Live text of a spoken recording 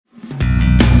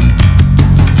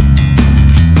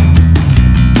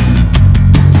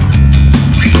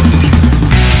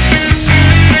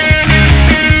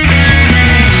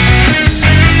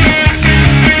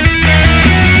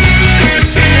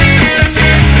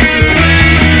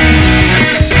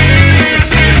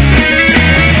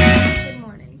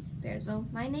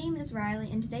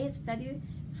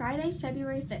Friday,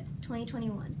 February 5th,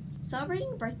 2021.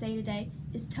 Celebrating a birthday today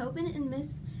is Tobin in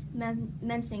Miss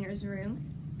Mensinger's room,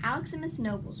 Alex in Miss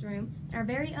Noble's room, and our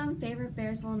very own favorite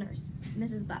Bearsville nurse,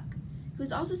 Mrs. Buck,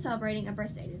 who's also celebrating a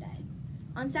birthday today.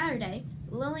 On Saturday,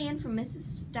 Lillian from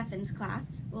Mrs. Steffen's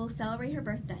class will celebrate her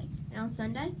birthday, and on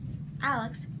Sunday,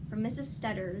 Alex from Mrs.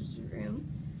 Stetter's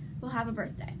room will have a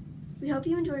birthday. We hope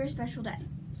you enjoy your special day.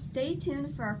 Stay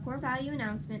tuned for our core value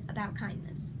announcement about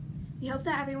kindness. We hope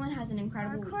that everyone has an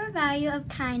incredible week. Our core value of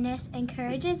kindness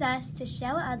encourages us to show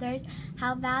others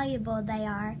how valuable they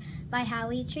are by how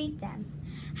we treat them.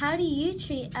 How do you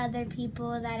treat other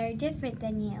people that are different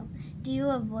than you? Do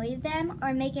you avoid them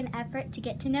or make an effort to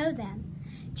get to know them?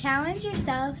 Challenge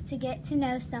yourself to get to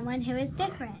know someone who is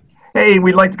different. Hey,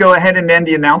 we'd like to go ahead and end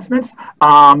the announcements,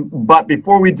 but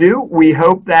before we do, we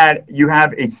hope that you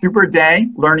have a super day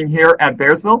learning here at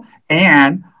Bearsville,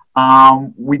 and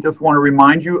we just want to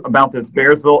remind you about this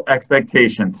Bearsville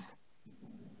expectations.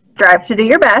 Strive to do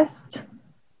your best.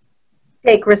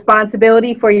 Take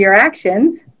responsibility for your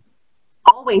actions.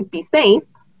 Always be safe.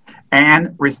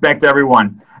 And respect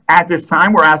everyone. At this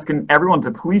time, we're asking everyone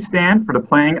to please stand for the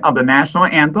playing of the national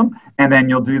anthem, and then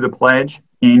you'll do the pledge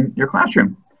in your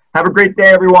classroom. Have a great day,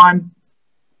 everyone.